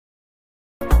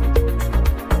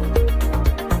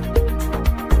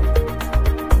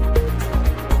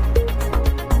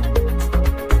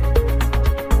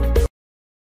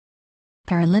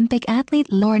Paralympic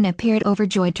athlete Lauren appeared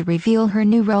overjoyed to reveal her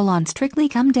new role on Strictly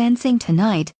Come Dancing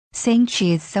tonight, saying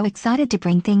she is so excited to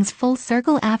bring things full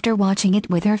circle after watching it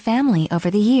with her family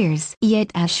over the years. Yet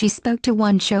as she spoke to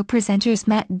One Show presenters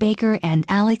Matt Baker and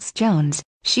Alex Jones,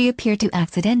 she appeared to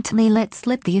accidentally let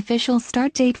slip the official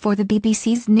start date for the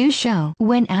BBC's new show.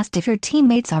 When asked if her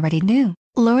teammates already knew,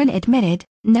 Lauren admitted,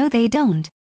 "No, they don't."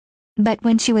 But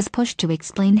when she was pushed to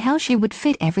explain how she would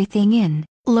fit everything in,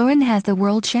 Lauren has the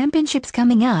World Championships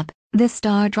coming up, the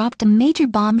star dropped a major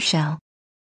bombshell.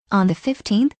 On the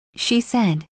 15th, she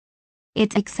said,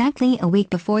 "It's exactly a week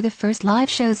before the first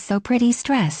live show, so pretty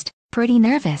stressed, pretty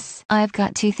nervous. I've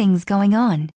got two things going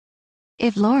on."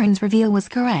 If Lauren's reveal was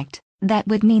correct, that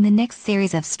would mean the next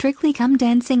series of Strictly Come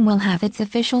Dancing will have its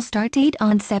official start date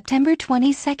on September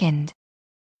 22nd.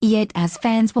 Yet as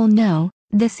fans will know,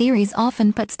 the series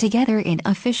often puts together an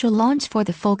official launch for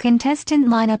the full contestant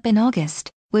lineup in August,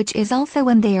 which is also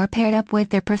when they are paired up with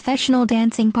their professional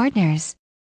dancing partners.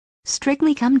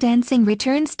 Strictly Come Dancing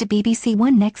returns to BBC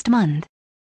One next month.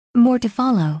 More to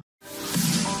follow.